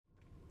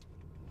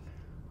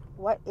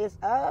What is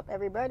up,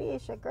 everybody?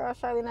 It's your girl,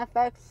 Charlene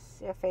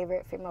FX, your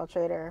favorite female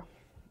trader,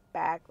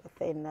 back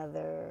with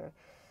another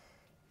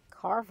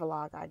car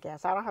vlog, I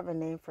guess. I don't have a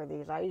name for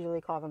these. I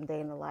usually call them day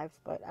in the lives,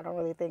 but I don't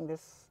really think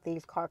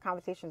these car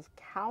conversations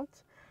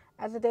count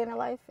as a day in the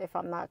life if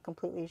I'm not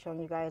completely showing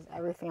you guys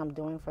everything I'm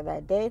doing for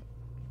that day.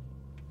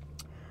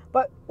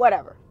 But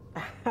whatever.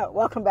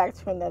 Welcome back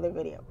to another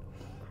video.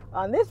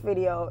 This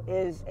video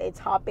is a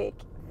topic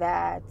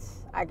that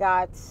I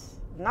got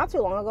not too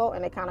long ago,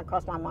 and it kind of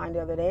crossed my mind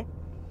the other day.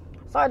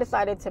 So I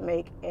decided to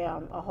make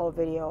a whole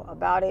video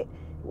about it,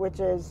 which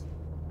is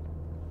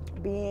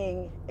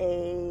being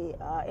a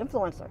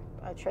influencer,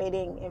 a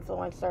trading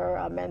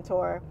influencer, a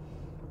mentor,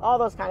 all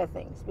those kind of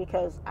things,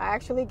 because I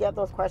actually get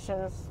those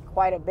questions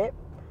quite a bit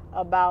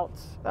about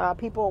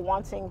people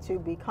wanting to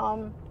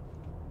become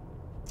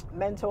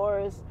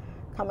mentors,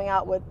 coming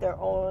out with their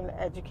own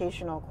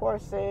educational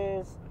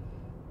courses,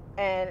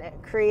 and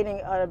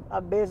creating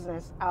a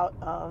business out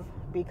of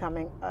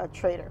becoming a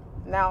trader.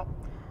 Now,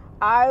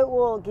 I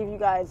will give you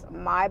guys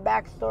my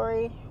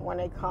backstory when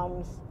it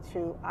comes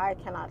to, I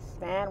cannot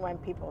stand when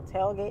people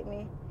tailgate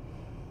me.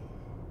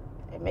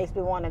 It makes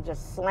me want to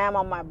just slam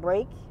on my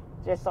brake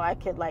just so I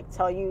could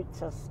tell you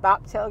to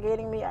stop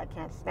tailgating me. I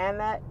can't stand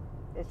that.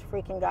 This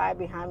freaking guy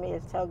behind me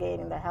is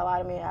tailgating the hell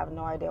out of me. I have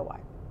no idea why.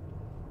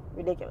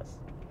 Ridiculous.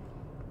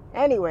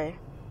 Anyway,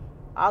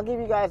 I'll give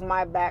you guys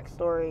my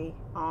backstory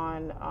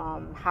on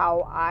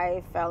how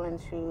I fell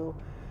into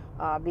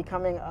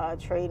becoming a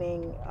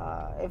trading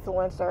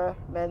influencer,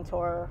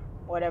 mentor,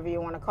 whatever you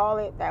want to call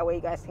it. That way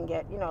you guys can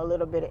get, a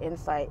little bit of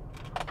insight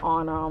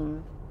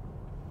on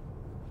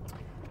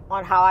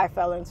how I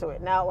fell into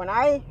it. Now, when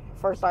I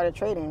first started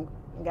trading,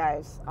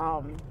 guys,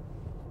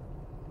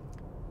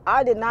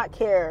 I did not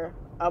care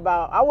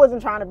about, I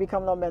wasn't trying to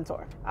become no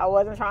mentor. I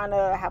wasn't trying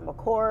to have a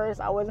course.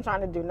 I wasn't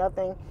trying to do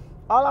nothing.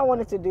 All I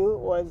wanted to do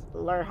was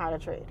learn how to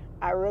trade.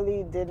 I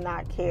really did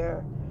not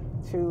care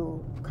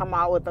to come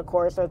out with a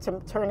course or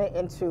to turn it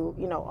into,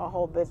 a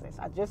whole business.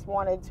 I just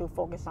wanted to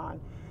focus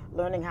on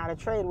learning how to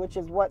trade, which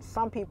is what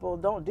some people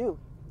don't do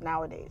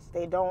nowadays.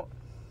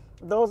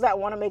 Those that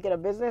want to make it a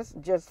business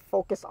just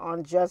focus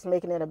on just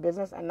making it a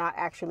business and not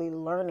actually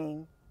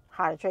learning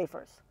how to trade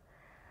first.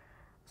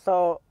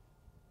 So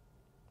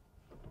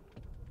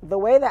the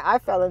way that I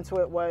fell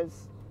into it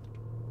was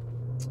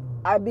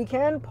I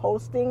began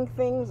posting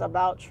things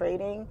about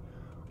trading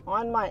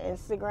on my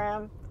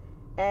Instagram,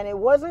 and it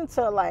wasn't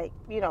to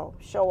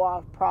show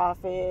off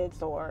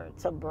profits or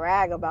to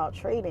brag about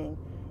trading.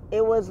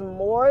 It was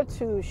more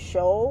to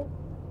show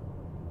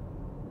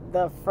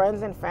the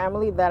friends and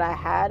family that I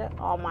had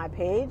on my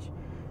page,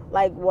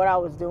 what I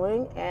was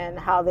doing and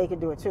how they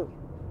could do it too.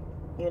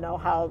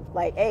 How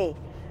hey,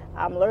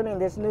 I'm learning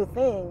this new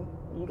thing.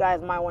 You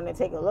guys might want to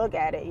take a look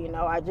at it.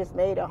 I just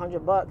made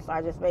 $100.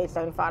 I just made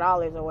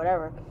 $75 or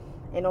whatever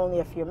in only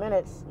a few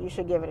minutes. You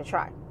should give it a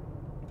try.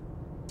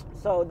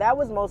 So that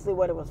was mostly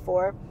what it was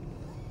for.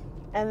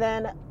 And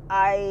then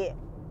I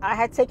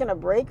had taken a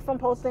break from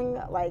posting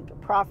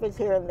profits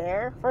here and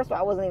there. First of all,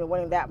 I wasn't even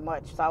winning that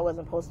much, so I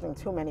wasn't posting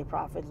too many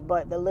profits,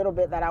 but the little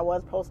bit that I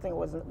was posting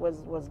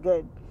was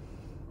good.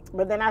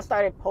 But then I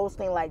started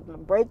posting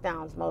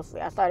breakdowns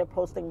mostly. I started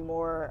posting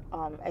more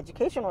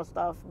educational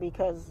stuff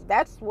because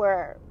that's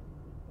where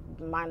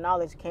my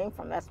knowledge came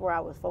from. That's where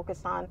I was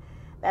focused on.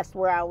 That's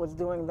where I was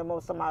doing the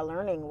most of my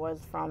learning,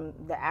 was from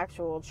the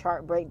actual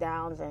chart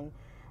breakdowns and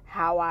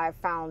how I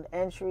found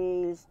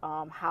entries,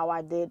 how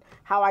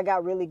I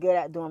got really good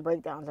at doing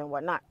breakdowns and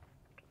whatnot.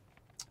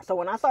 So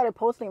when I started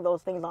posting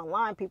those things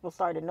online, people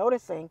started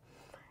noticing,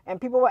 and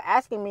people were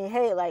asking me,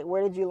 hey,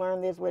 where did you learn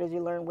this? Where did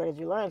you learn? Where did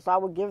you learn? So I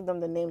would give them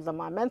the names of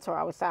my mentor.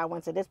 I would say I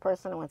went to this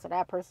person, I went to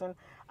that person,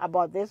 I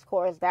bought this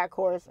course, that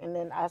course, and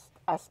then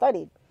I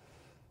studied.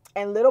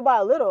 And little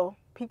by little,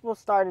 people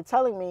started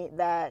telling me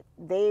that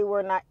they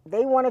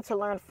wanted to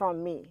learn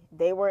from me.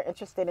 They were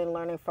interested in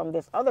learning from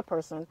this other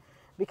person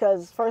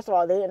because, first of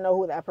all, they didn't know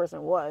who that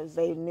person was.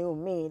 They knew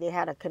me. They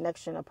had a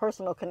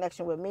personal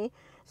connection with me.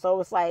 So it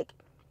was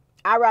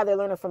I'd rather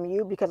learn it from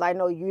you because I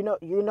know you're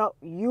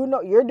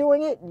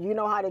doing it. You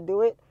know how to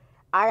do it.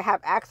 I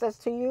have access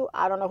to you.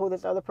 I don't know who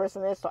this other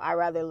person is, so I'd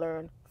rather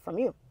learn from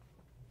you.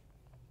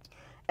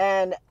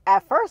 And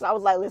at first, I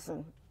was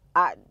listen,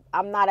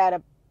 I'm not at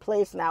a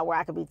place now where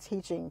I could be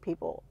teaching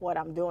people what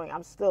I'm doing.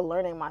 I'm still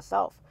learning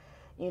myself,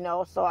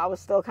 so I was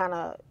still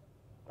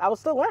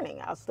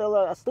learning. I was still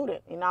a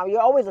student.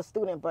 You're always a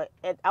student, but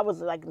I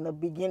was in the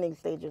beginning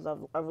stages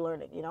of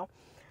learning,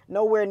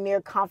 nowhere near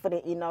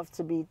confident enough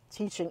to be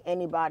teaching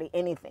anybody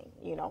anything,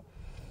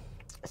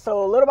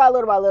 So little by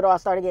little, I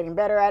started getting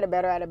better at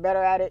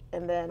it.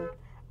 And then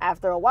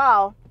after a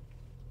while,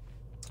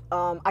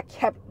 I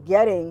kept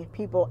getting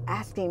people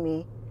asking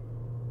me,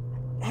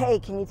 hey,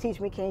 can you teach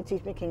me? Can you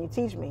teach me? Can you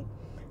teach me?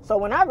 So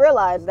when I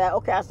realized that,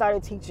 okay, I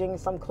started teaching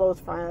some close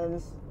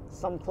friends,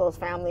 some close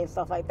family and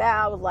stuff like that,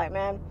 I was like,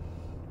 man,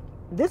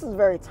 this is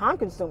very time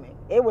consuming.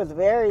 It was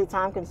very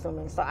time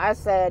consuming. So I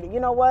said, you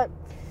know what?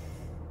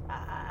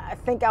 I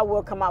think I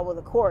will come out with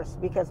a course,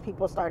 because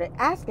people started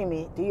asking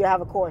me, do you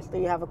have a course? Do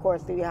you have a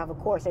course? Do you have a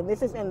course? And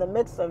this is in the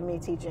midst of me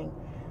teaching,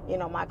 you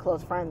know, my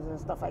close friends and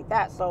stuff like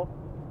that. So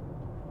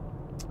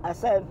I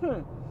said,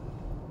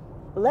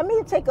 let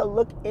me take a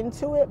look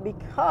into it,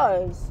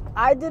 because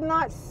I did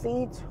not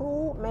see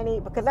too many,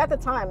 because at the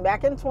time,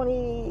 back in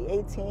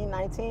 2018,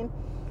 19,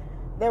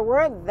 there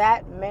weren't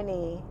that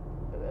many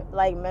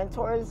like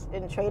mentors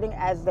in trading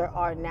as there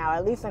are now,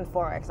 at least in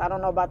Forex. I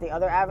don't know about the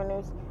other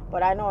avenues,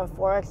 but I know in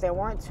Forex there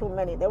weren't too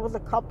many. There was a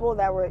couple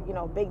that were, you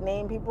know, big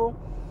name people,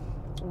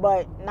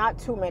 but not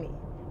too many.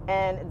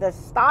 And the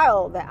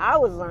style that I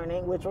was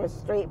learning, which was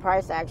straight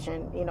price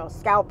action, you know,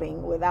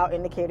 scalping without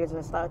indicators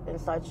and stuff and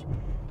such,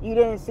 you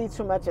didn't see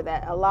too much of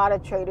that. A lot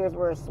of traders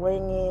were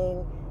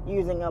swinging,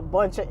 using a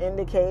bunch of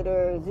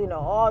indicators, you know,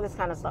 all this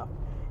kind of stuff.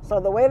 So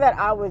the way that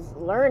I was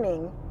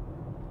learning,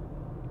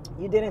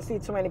 you didn't see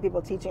too many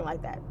people teaching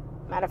like that.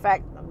 Matter of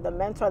fact, the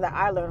mentor that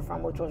I learned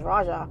from, which was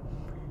Raja,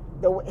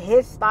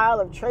 his style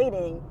of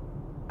trading,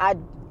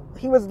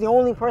 he was the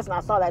only person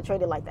I saw that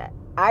traded like that.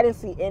 I didn't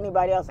see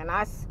anybody else, and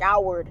I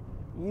scoured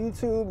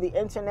YouTube, the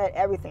internet,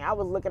 everything. I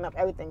was looking up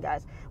everything,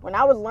 guys. When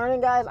I was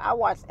learning, guys, I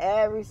watched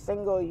every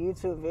single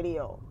YouTube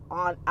video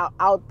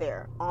out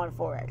there on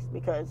Forex,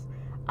 because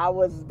I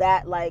was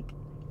that like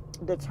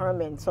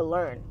determined to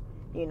learn,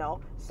 you know.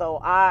 So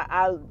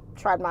I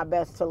tried my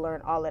best to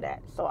learn all of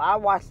that. So I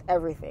watched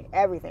everything.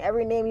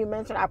 Every name you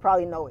mentioned, I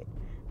probably know it,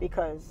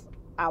 because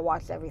I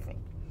watched everything.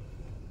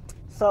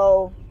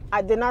 So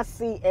I did not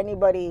see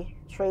anybody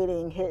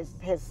trading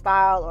his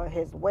style or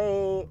his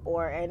way,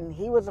 and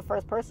he was the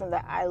first person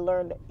that I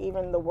learned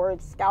even the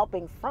word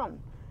scalping from,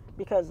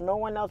 because no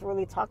one else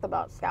really talked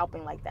about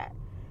scalping like that.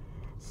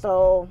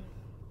 So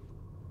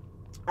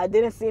I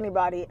didn't see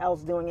anybody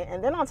else doing it.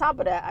 And then on top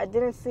of that, I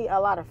didn't see a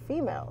lot of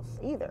females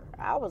either.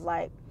 I was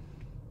like,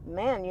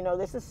 man, you know,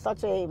 this is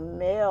such a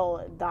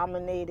male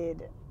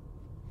dominated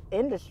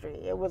industry.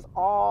 It was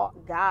all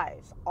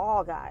guys.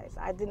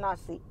 I did not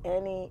see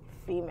any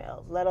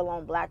females, let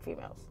alone black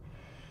females.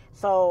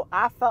 So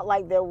I felt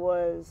like there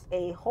was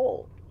a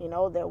hole, you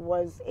know, there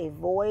was a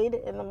void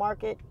in the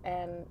market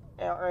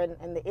or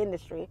in the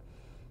industry.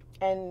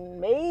 And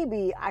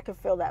maybe I could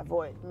fill that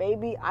void.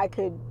 Maybe I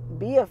could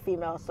be a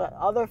female, so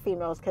other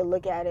females could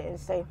look at it and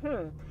say,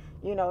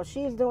 you know,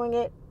 she's doing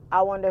it.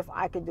 I wonder if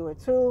I could do it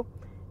too.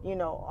 You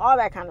know, all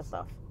that kind of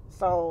stuff.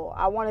 So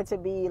I wanted to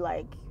be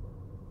like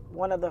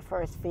one of the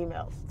first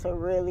females to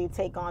really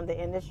take on the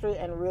industry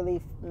and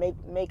really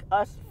make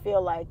us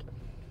feel like,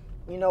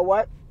 you know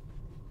what?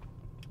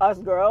 Us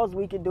girls,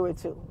 we can do it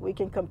too. We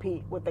can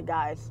compete with the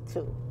guys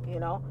too, you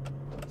know?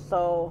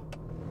 So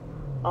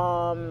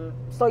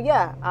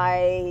yeah,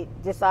 I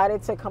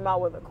decided to come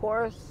out with a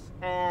course,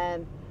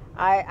 and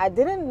I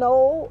didn't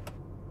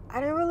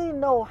really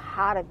know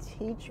how to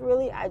teach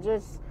really. I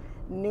just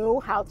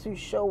knew how to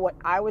show what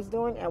I was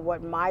doing and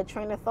what my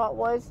train of thought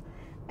was,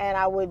 and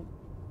I would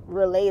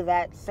relay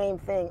that same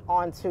thing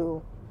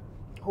onto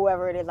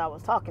whoever it is I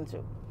was talking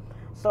to.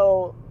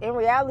 So in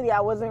reality, I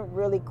wasn't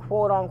really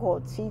quote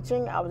unquote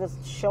teaching. I was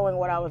just showing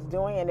what I was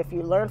doing, and if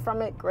you learn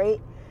from it,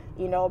 great.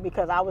 You know,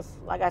 because I was,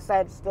 like I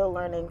said, still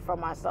learning from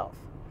myself.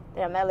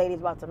 Damn, that lady's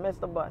about to miss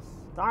the bus.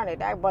 Darn it,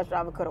 that bus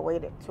driver could have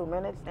waited 2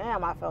 minutes.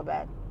 Damn, I felt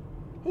bad.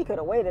 He could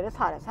have waited. It's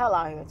hot as hell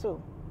out here,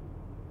 too.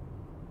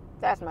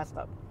 That's messed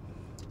up.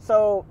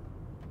 So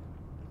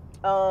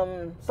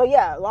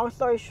yeah, long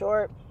story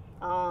short,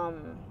 I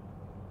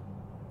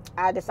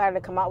decided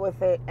to come out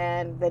with it.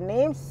 And the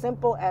name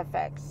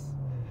SIMPLEFX,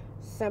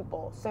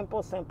 simple.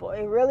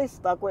 It really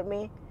stuck with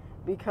me,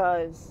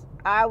 because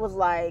I was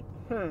like,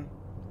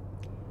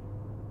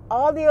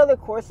 all the other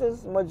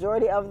courses,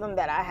 majority of them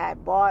that I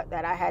had bought,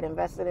 that I had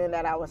invested in,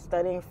 that I was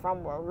studying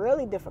from, were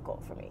really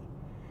difficult for me.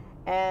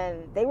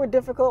 And they were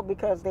difficult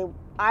because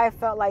I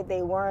felt like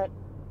they weren't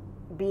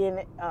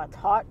being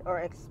taught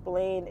or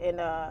explained in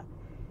a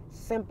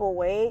simple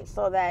way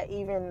so that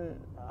even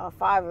a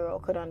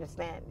 5-year-old could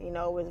understand. You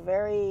know, it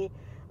was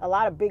a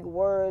lot of big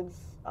words,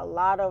 a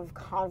lot of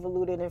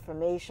convoluted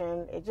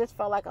information. It just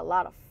felt like a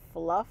lot of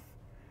fluff.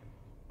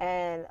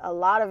 And a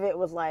lot of it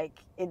was like,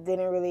 it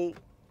didn't really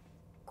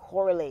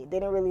correlate,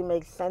 didn't really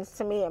make sense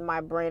to me in my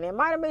brain. It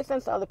might have made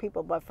sense to other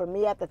people, but for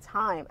me at the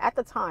time,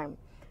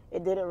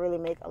 it didn't really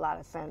make a lot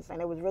of sense,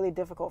 and it was really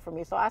difficult for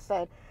me. So I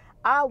said,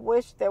 I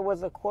wish there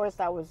was a course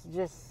that was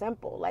just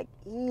simple, like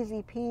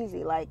easy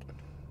peasy, like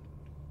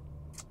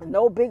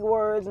no big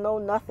words, no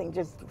nothing,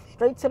 just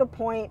straight to the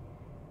point.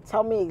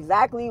 Tell me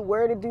exactly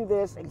where to do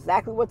this,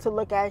 exactly what to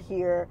look at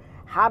here,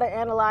 how to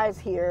analyze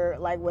here,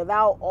 like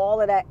without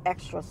all of that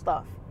extra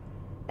stuff.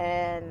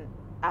 And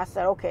I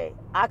said, okay,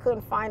 I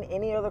couldn't find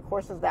any other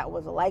courses that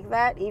was like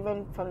that,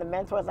 even from the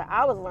mentors that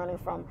I was learning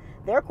from.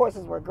 Their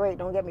courses were great,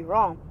 don't get me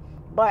wrong,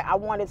 but I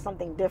wanted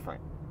something different.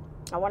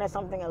 I wanted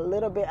something a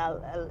little bit,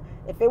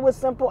 if it was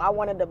simple, I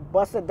wanted to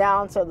bust it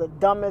down to the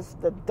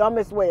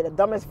dumbest way, the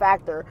dumbest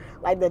factor,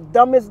 like the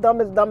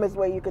dumbest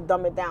way you could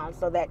dumb it down,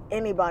 so that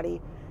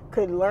anybody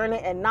could learn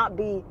it and not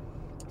be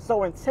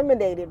so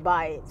intimidated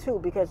by it too,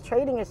 because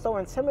trading is so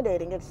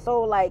intimidating. It's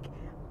so like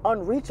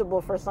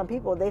unreachable for some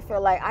people. They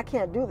feel like, I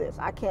can't do this,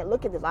 I can't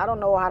look at this, I don't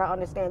know how to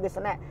understand this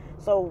and that.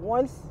 So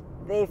once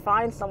they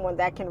find someone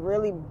that can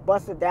really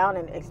bust it down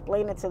and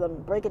explain it to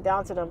them, break it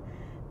down to them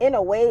in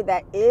a way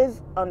that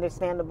is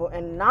understandable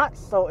and not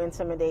so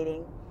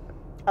intimidating,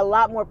 a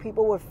lot more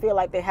people would feel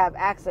like they have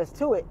access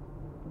to it.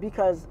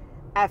 Because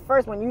at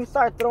first, when you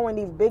start throwing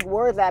these big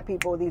words at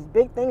people, these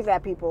big things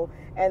at people,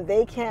 and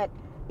they can't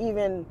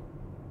even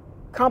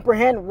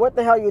comprehend what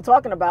the hell you're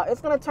talking about,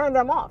 it's going to turn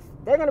them off.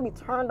 They're going to be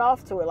turned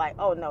off to it, like,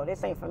 oh no,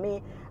 this ain't for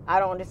me, I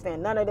don't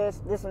understand none of this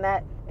and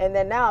that. And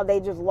then now they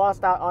just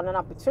lost out on an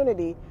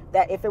opportunity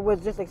that if it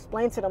was just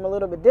explained to them a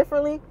little bit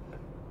differently,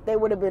 they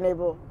would have been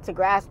able to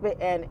grasp it,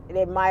 and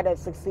they might have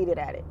succeeded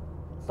at it.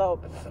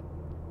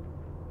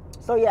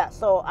 So yeah,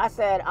 so I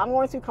said, I'm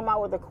going to come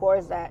out with a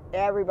course that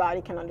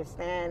everybody can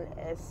understand.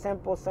 It's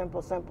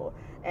simple.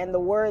 And the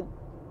word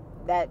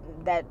that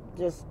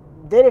just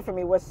did it for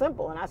me was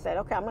simple. And I said,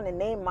 okay, I'm going to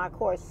name my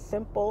course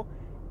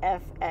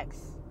SIMPLEFX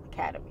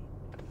Academy.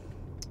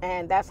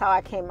 And that's how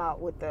I came out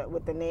with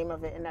the name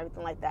of it and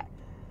everything like that.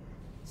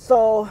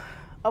 So,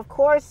 of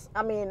course,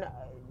 I mean,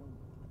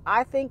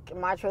 I think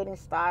my trading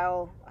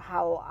style,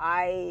 how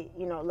I,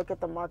 look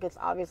at the markets,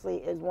 obviously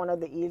is one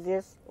of the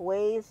easiest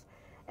ways.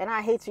 And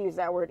I hate to use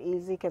that word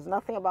easy, because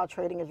nothing about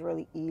trading is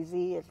really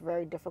easy. It's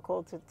very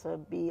difficult to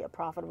be a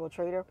profitable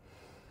trader.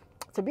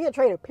 To be a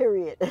trader,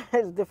 period,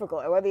 is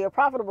difficult. Whether you're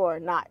profitable or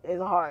not is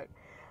hard.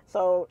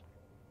 So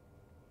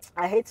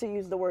I hate to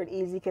use the word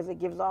easy because it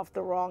gives off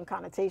the wrong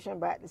connotation.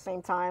 But at the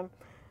same time,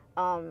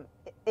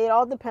 it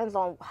all depends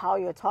on how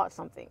you're taught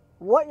something.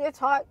 What you're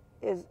taught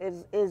is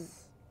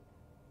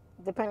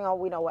depending on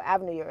what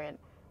avenue you're in,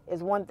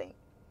 is one thing.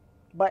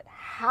 But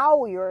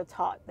how you're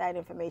taught that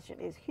information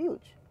is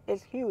huge.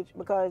 It's huge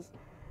because,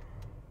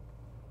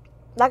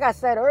 like I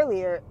said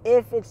earlier,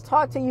 if it's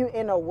taught to you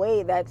in a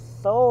way that's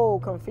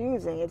so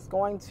confusing, it's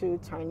going to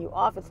turn you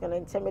off. It's going to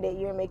intimidate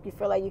you and make you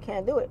feel like you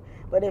can't do it.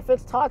 But if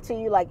it's taught to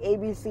you like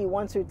ABC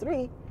 1, 2,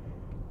 3,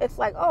 it's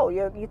like, oh,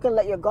 you can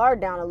let your guard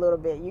down a little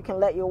bit. You can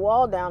let your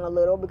wall down a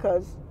little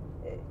because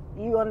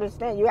you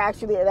understand.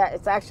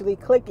 It's actually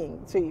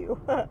clicking to you,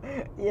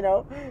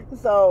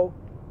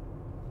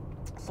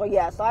 So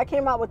yeah. So I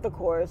came out with the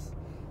course.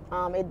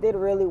 It did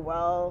really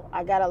well.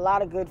 I got a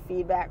lot of good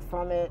feedback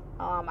from it.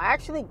 I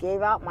actually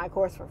gave out my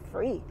course for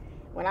free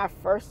when I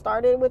first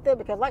started with it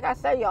because, like I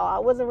said, y'all, I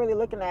wasn't really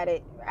looking at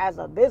it as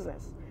a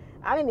business.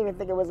 I didn't even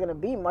think it was going to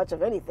be much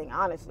of anything,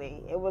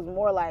 honestly. It was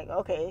more like,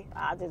 okay,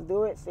 I'll just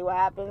do it, see what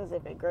happens.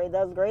 If it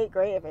does great.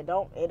 If it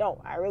don't, it don't.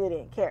 I really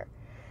didn't care.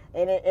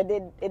 And it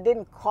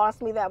didn't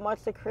cost me that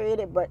much to create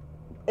it, but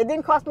it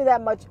didn't cost me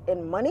that much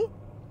in money,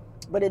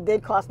 but it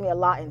did cost me a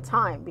lot in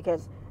time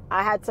because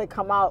I had to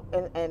come out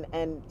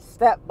and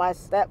step by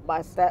step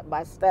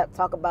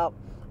talk about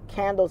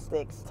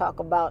candlesticks, talk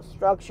about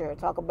structure,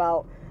 talk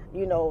about,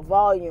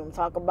 volume,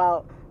 talk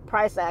about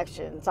price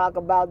action, talk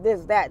about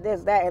this, that,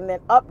 and then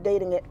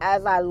updating it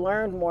as I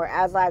learned more,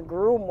 as I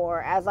grew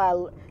more, as I,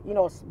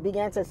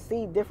 began to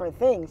see different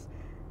things.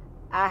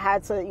 I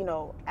had to,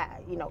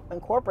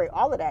 incorporate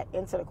all of that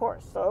into the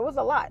course. So it was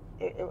a lot.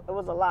 It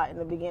was a lot in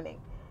the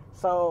beginning.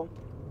 So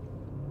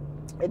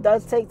it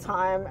does take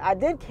time. I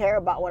did care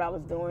about what I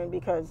was doing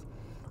because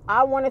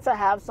I wanted to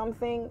have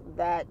something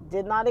that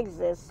did not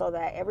exist so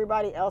that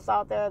everybody else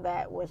out there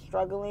that was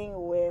struggling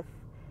with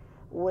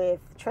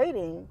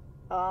trading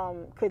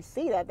could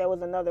see that there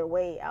was another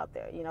way out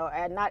there,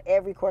 and not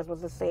every course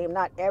was the same.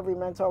 Not every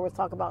mentor was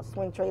talking about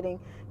swing trading,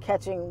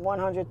 catching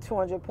 100,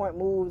 200 point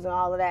moves and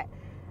all of that.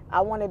 I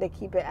wanted to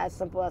keep it as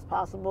simple as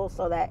possible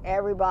so that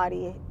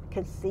everybody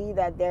could see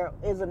that there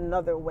is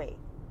another way.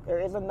 There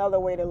is another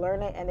way to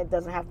learn it, and it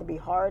doesn't have to be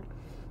hard.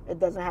 It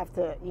doesn't have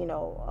to,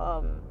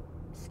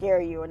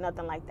 scare you or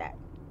nothing like that.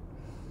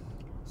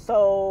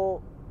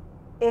 So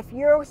if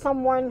you're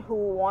someone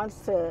who wants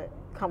to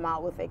come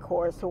out with a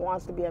course, who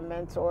wants to be a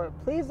mentor,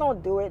 please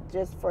don't do it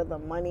just for the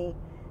money.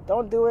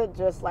 Don't do it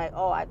just like,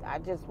 oh, I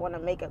just want to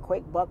make a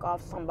quick buck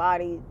off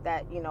somebody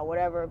that,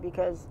 whatever,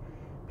 because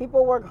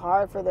people work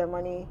hard for their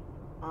money.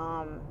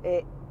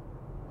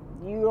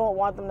 You don't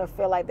want them to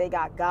feel like they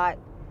got,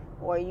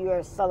 or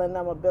you're selling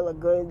them a bill of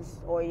goods,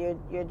 or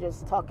you're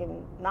just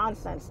talking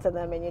nonsense to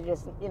them, and you're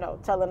just,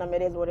 telling them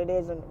it is what it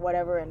is and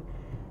whatever, and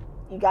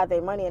you got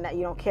their money and that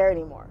you don't care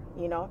anymore,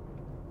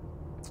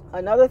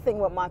 Another thing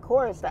with my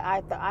course that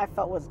I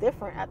felt was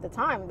different at the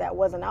time that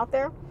wasn't out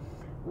there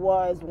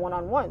was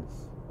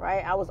one-on-ones,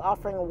 right? I was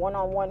offering a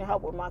one-on-one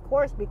help with my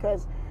course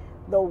because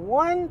the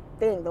one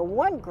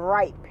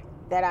gripe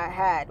that I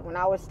had when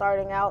I was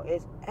starting out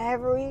is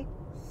every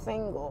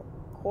single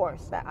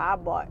course that I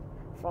bought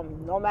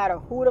from no matter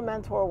who the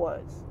mentor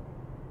was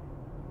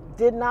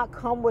did not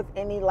come with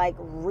any like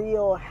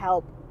real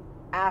help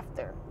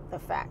after the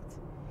fact.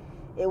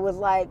 It was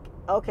like,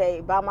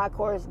 okay, buy my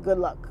course, good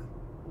luck.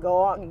 Go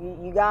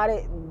on, you got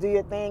it, do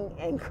your thing,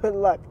 and good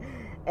luck.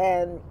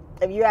 And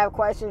if you have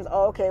questions,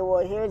 okay, well,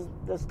 here's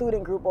the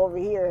student group over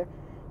here.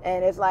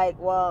 And it's like,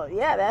 well,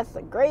 yeah, that's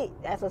great.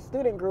 That's a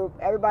student group.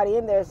 Everybody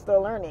in there is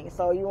still learning.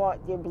 So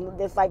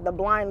it's like the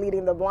blind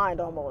leading the blind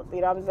almost.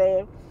 You know what I'm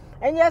saying?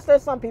 And yes,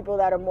 there's some people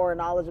that are more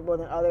knowledgeable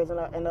than others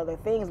in other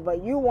things,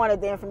 but you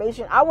wanted the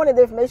information. I wanted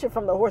the information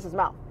from the horse's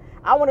mouth.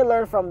 I want to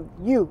learn from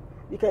you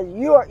because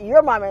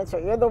you're my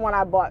mentor. You're the one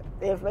I bought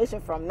the information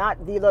from,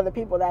 not these other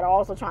people that are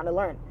also trying to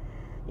learn.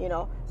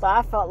 So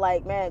I felt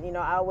like, man,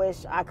 I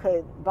wish I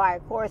could buy a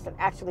course and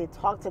actually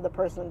talk to the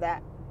person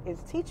that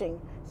is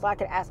teaching so I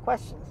could ask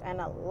questions. And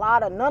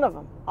none of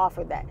them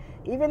offered that.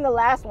 Even the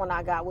last one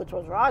I got, which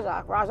was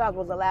Rajak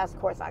was the last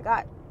course I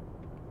got,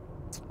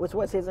 which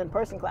was his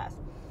in-person class.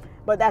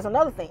 But that's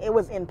another thing. It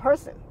was in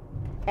person.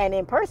 And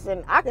in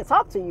person, I could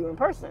talk to you in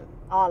person.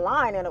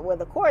 Online and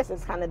with a course,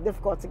 it's kind of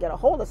difficult to get a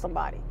hold of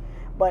somebody.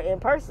 But in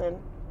person,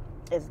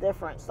 it's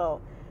different.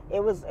 So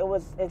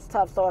it's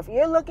tough. So if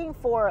you're looking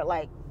for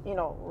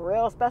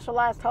real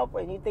specialized help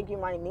and you think you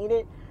might need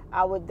it,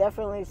 I would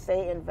definitely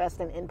say invest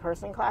in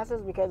in-person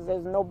classes, because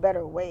there's no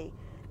better way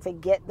to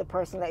get the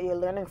person that you're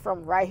learning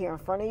from right here in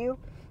front of you,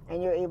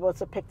 and you're able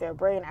to pick their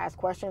brain, ask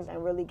questions,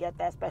 and really get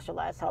that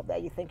specialized help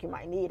that you think you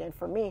might need. And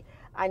for me,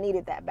 I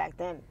needed that back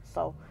then.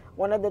 So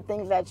one of the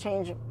things that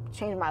changed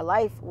my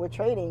life with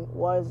trading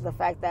was the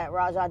fact that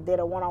Raja did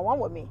a one-on-one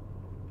with me,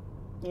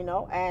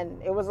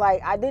 and it was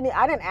like I didn't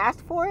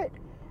ask for it.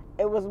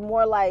 It was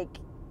more like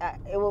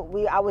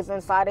I was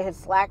inside of his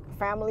Slack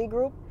family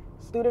group,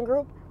 student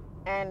group,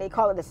 and they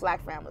call it the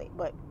Slack family,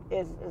 but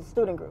it's a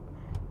student group.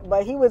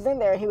 But he was in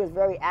there, and he was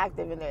very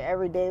active in there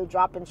every day,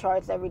 dropping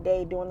charts every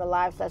day, doing the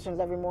live sessions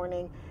every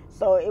morning.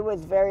 So it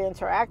was very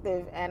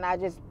interactive, and I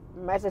just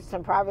messaged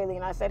him privately,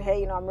 and I said,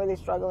 hey, I'm really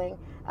struggling.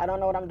 I don't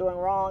know what I'm doing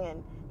wrong.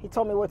 And he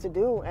told me what to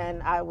do,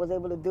 and I was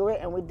able to do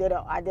it. And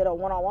I did a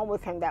one-on-one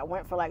with him that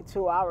went for like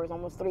 2 hours,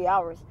 almost 3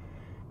 hours.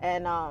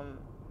 And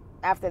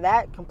after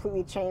that,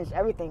 completely changed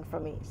everything for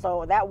me.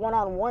 So that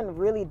one-on-one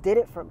really did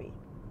it for me.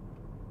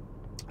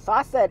 So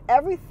I said,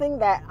 everything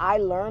that I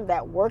learned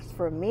that worked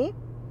for me,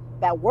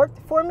 I'm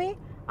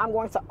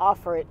going to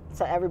offer it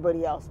to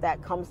everybody else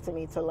that comes to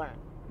me to learn,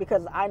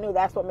 because I knew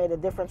that's what made a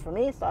difference for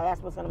me. So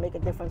that's what's going to make a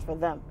difference for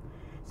them.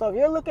 So if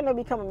you're looking to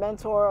become a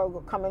mentor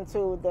or come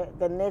into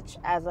the niche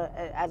as an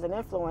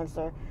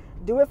influencer,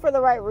 do it for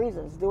the right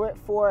reasons. Do it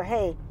for,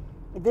 hey,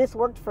 this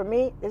worked for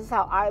me. This is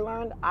how I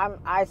learned.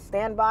 I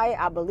stand by it.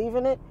 I believe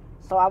in it.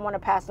 So I want to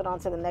pass it on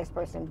to the next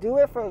person. Do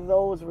it for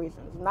those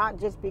reasons, not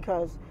just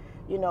because,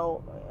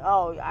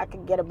 I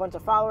could get a bunch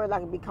of followers, I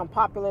could become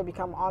popular,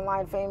 become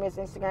online famous,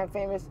 Instagram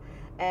famous,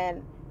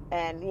 and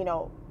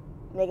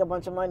make a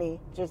bunch of money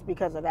just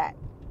because of that.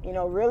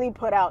 Really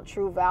put out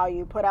true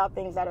value, put out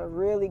things that are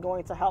really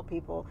going to help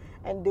people,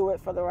 and do it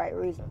for the right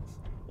reasons.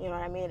 You know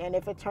what I mean? And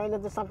if it turns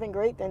into something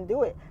great, then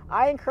do it.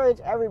 I encourage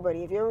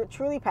everybody. If you're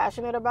truly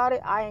passionate about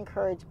it, I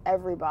encourage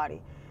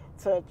everybody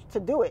to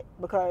do it,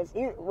 because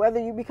whether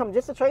you become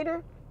just a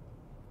trader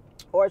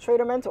or a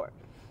trader mentor,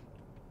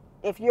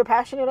 if you're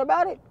passionate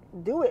about it,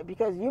 do it,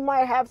 because you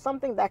might have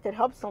something that could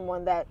help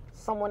someone that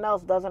someone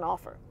else doesn't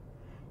offer.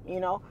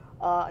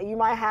 You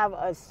might have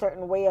a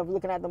certain way of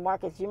looking at the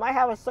markets. You might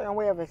have a certain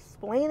way of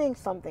explaining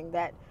something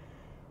that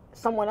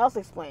someone else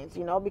explains,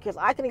 because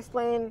I can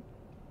explain,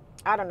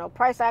 I don't know,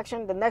 price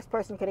action. The next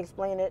person can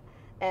explain it,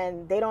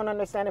 and they don't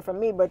understand it from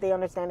me, but they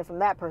understand it from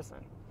that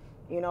person,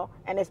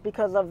 and it's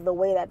because of the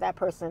way that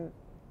person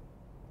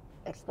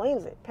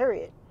explains it,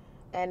 period.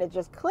 And it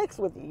just clicks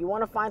with you. You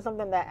want to find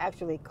something that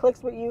actually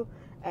clicks with you,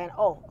 and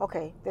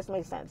okay, this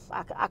makes sense.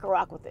 I can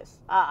rock with this.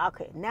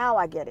 Okay, now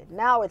I get it.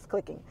 Now it's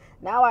clicking.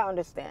 Now I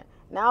understand.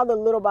 Now the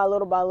little by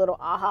little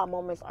aha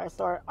moments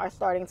are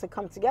starting to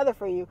come together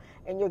for you,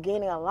 and you're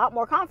gaining a lot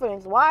more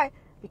confidence. Why?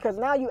 Because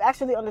now you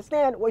actually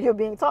understand what you're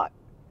being taught.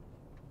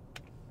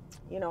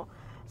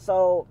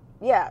 So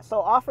yeah, so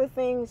offer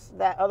things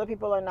that other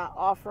people are not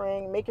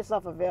offering. Make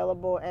yourself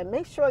available, and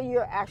make sure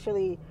you're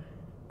actually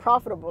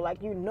profitable, like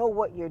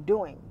what you're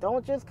doing.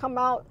 Don't just come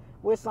out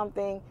with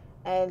something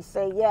and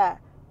say, yeah,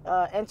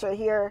 enter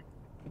here,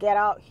 get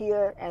out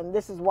here, and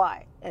this is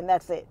why, and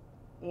that's it.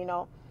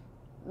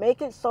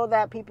 Make it so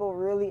that people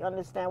really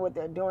understand what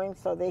they're doing,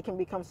 so they can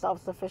become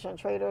self-sufficient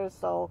traders,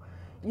 so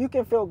you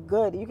can feel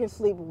good, you can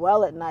sleep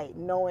well at night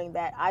knowing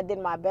that I did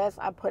my best,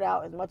 I put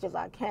out as much as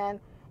I can,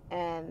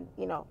 and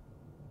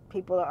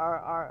people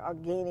are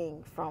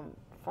gaining from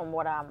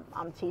what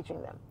I'm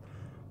teaching them.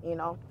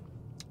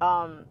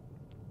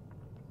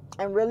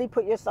 And really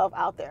put yourself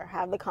out there.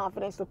 Have the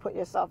confidence to put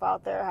yourself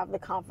out there. Have the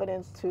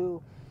confidence to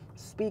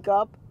speak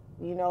up,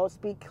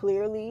 speak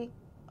clearly,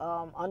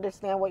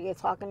 understand what you're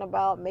talking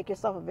about. Make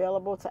yourself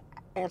available to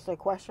answer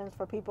questions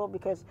for people,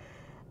 because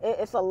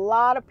it's a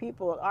lot of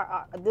people.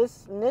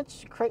 This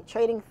niche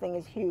trading thing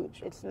is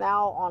huge. It's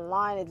now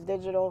online. It's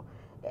digital.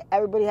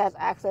 Everybody has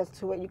access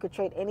to it. You could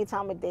trade any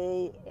time of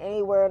day,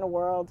 anywhere in the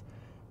world.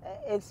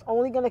 It's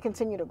only going to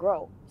continue to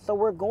grow. So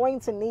we're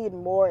going to need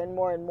more and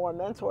more and more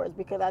mentors,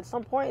 because at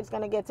some point it's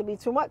going to get to be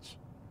too much.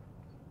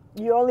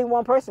 You're only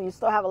one person. You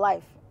still have a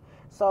life.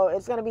 So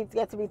it's going to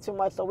get to be too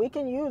much. So we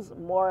can use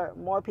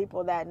more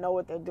people that know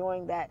what they're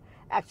doing, that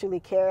actually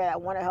care,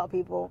 that want to help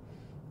people,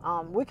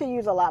 We can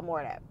use a lot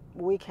more of that.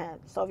 We can.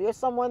 So if you're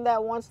someone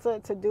that wants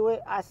to do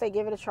it, I say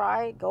give it a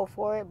try. Go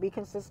for it. Be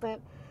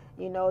consistent.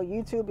 You know,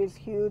 YouTube is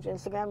huge.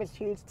 Instagram is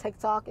huge.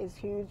 TikTok is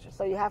huge.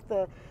 So you have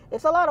to,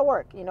 it's a lot of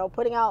work, you know,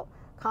 putting out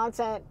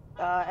content,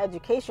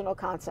 educational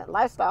content,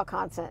 lifestyle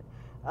content,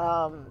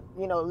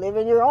 you know,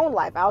 living your own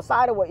life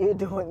outside of what you're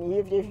doing.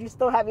 If you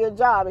still have your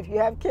job, if you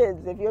have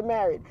kids, if you're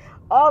married,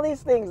 all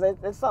these things,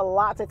 it's a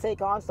lot to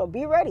take on. So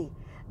be ready.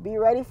 Be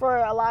ready for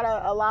a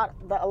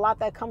lot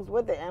that comes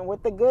with it. And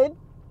with the good,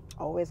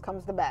 always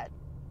comes the bad.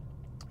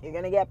 You're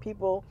going to get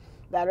people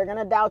that are going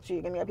to doubt you.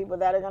 You're going to get people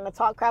that are going to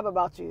talk crap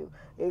about you.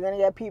 You're going to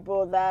get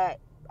people that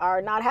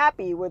are not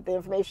happy with the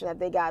information that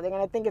they got. They're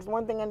going to think it's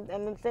one thing and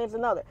then say it's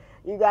another.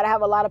 You got to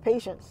have a lot of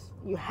patience.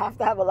 You have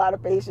to have a lot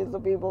of patience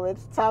with people.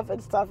 It's tough.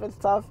 It's tough. It's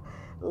tough.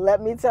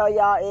 Let me tell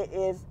y'all, it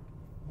is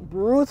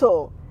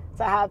brutal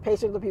to have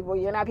patience with people.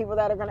 You're not people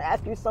that are going to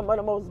ask you some of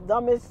the most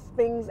dumbest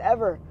things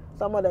ever.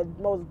 Some of the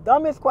most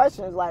dumbest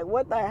questions, like,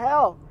 what the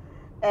hell?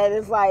 And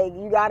it's like,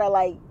 you got to,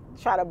 like,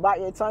 try to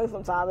bite your tongue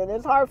sometimes. And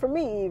it's hard for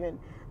me even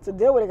to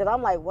deal with it because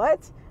I'm like,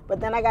 what?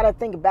 But then I got to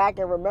think back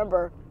and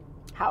remember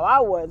how I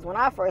was when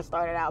I first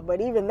started out.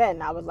 But even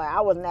then, I was like, I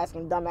wasn't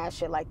asking dumbass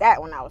shit like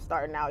that when I was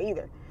starting out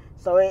either.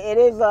 So it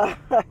is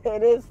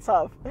it is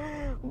tough.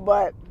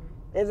 But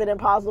is it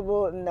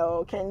impossible?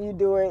 No. Can you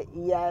do it?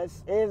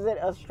 Yes. Is it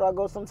a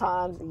struggle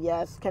sometimes?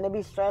 Yes. Can it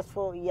be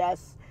stressful?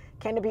 Yes.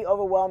 Can it be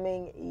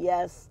overwhelming?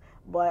 Yes.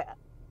 But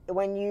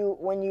when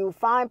you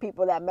find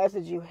people that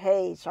message you,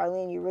 hey,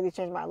 Charlene, you really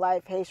changed my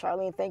life. Hey,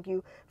 Charlene, thank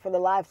you for the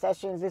live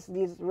sessions.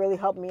 These really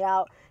helped me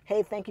out.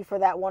 Hey, thank you for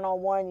that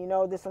one-on-one, you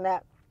know, this and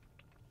that.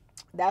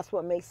 That's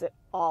what makes it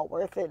all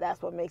worth it.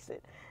 That's what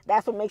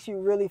makes you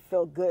really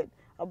feel good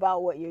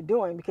about what you're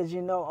doing, because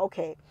you know,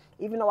 okay,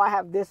 even though I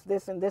have this,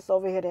 and this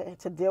over here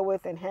to deal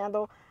with and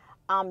handle,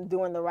 I'm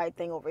doing the right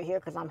thing over here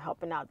because I'm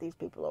helping out these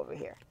people over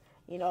here.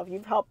 You know, if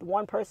you've helped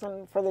one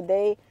person for the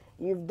day,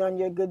 you've done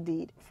your good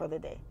deed for the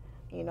day.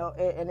 You know,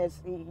 and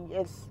it's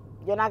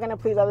you're not going to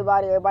please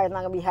everybody. Everybody's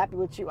not going to be happy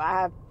with you. I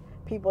have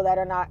people that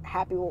are not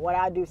happy with what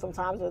I do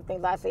sometimes, or the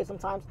things I say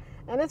sometimes,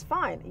 and it's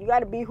fine. You got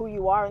to be who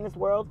you are in this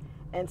world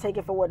and take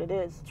it for what it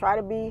is. Try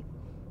to be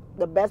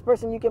the best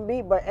person you can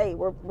be, but hey,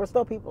 we're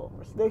still people.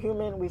 We're still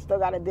human. We still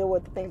got to deal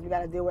with the things we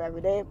got to deal with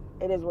every day.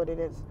 It is what it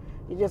is.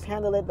 You just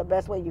handle it the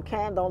best way you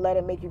can. Don't let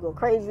it make you go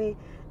crazy.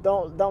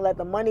 Don't let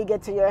the money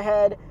get to your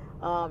head.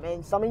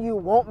 And some of you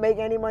won't make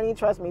any money,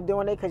 trust me,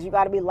 doing it, because you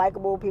got to be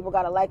likable. People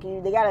got to like you.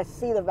 They got to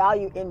see the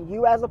value in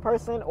you as a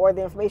person or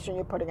the information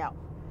you're putting out.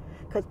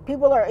 Because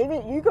people are,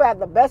 even you could have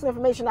the best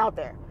information out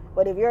there,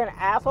 but if you're an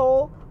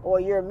asshole or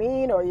you're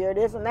mean or you're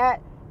this and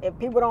that, if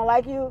people don't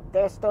like you,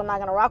 they're still not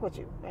going to rock with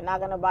you. They're not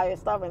going to buy your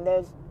stuff, and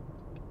there's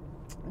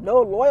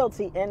no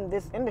loyalty in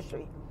this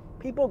industry.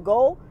 People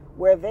go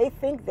where they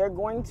think they're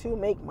going to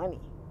make money.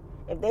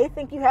 If they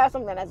think you have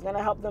something that's going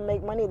to help them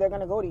make money, they're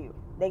going to go to you.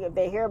 If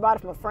they hear about it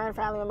from a friend,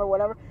 family member,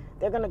 whatever,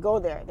 they're going to go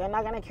there. They're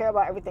not going to care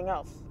about everything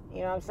else. You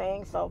know what I'm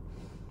saying? So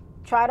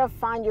try to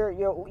find your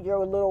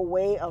little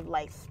way of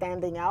like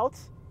standing out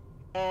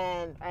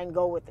and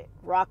go with it.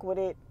 Rock with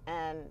it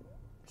and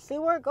see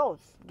where it goes.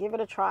 Give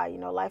it a try. You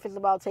know, life is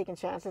about taking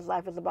chances.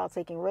 Life is about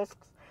taking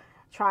risks,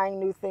 trying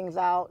new things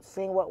out,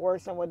 seeing what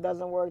works and what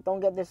doesn't work. Don't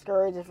get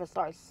discouraged if it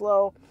starts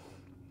slow.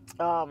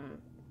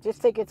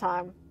 Just take your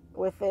time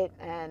with it,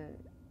 and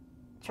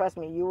trust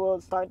me, you will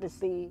start to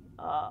see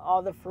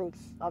all the fruits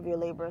of your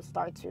labor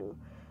start to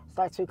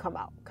come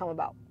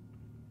about.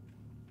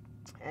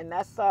 And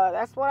that's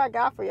what I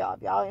got for y'all.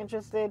 If y'all are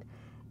interested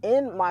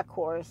in my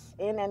course,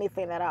 in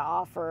anything that I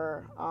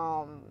offer,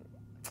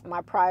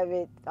 my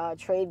private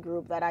trade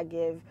group that I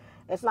give,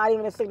 it's not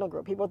even a signal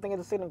group. People think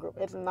it's a signal group.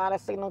 It's not a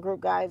signal group,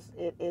 guys.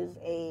 It is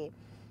a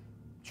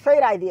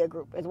trade idea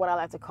group is what I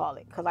like to call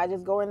it, because I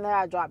just go in there,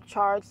 I drop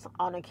charts.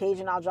 On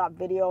occasion, I'll drop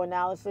video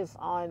analysis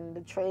on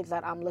the trades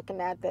that I'm looking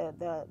at,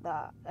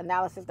 the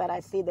analysis that I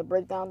see, the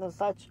breakdowns and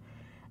such.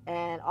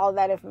 And all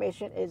that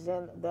information is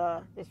in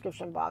the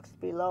description box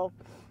below,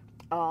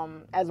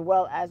 as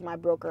well as my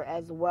broker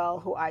as well,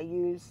 who I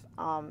use.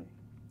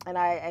 And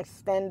I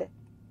extend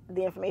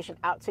the information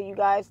out to you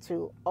guys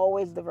to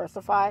always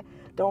diversify.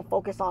 Don't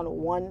focus on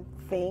one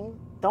thing.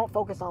 Don't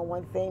focus on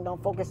one thing.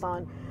 Don't focus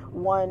on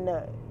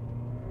one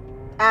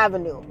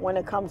avenue when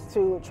it comes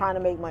to trying to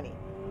make money.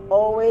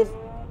 Always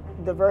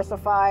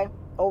diversify.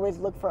 Always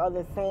look for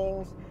other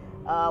things.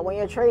 When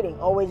you're trading,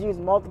 always use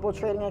multiple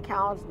trading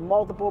accounts,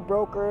 multiple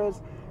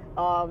brokers.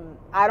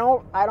 I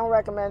don't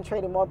recommend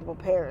trading multiple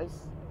pairs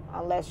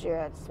unless you're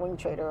a swing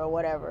trader or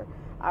whatever.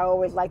 I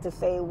always like to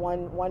say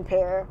one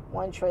pair,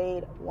 one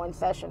trade, one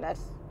session.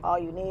 That's all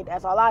you need.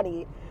 That's all I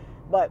need.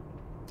 But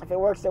if it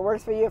works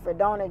for you. If it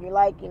don't, if you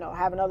like,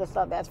 having other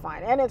stuff, that's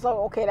fine. And it's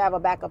okay to have a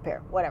backup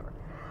pair, whatever.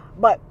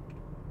 But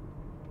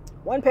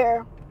one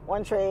pair,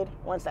 one trade,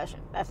 one session.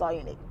 That's all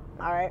you need.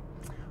 All right.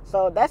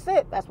 So that's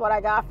it. That's what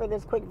I got for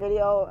this quick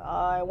video.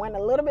 It went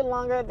a little bit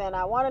longer than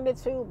I wanted it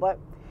to, but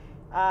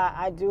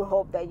I do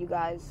hope that you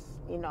guys,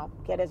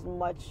 get as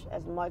much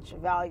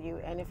value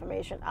and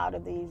information out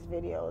of these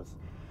videos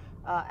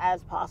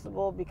as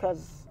possible,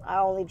 because I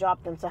only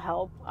drop them to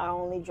help. I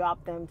only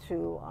drop them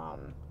to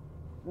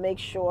make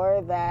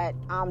sure that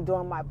I'm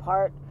doing my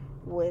part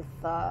with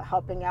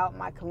helping out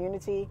my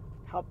community,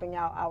 helping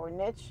out our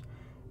niche,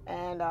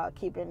 and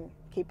keeping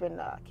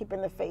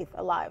the faith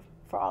alive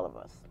for all of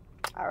us.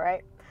 All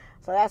right,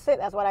 so that's it.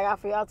 That's what I got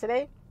for y'all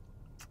today.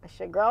 It's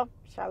your girl,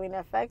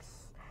 Charlene FX,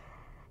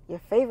 your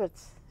favorite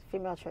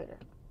female trader,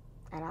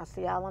 and I'll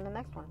see y'all on the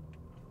next one.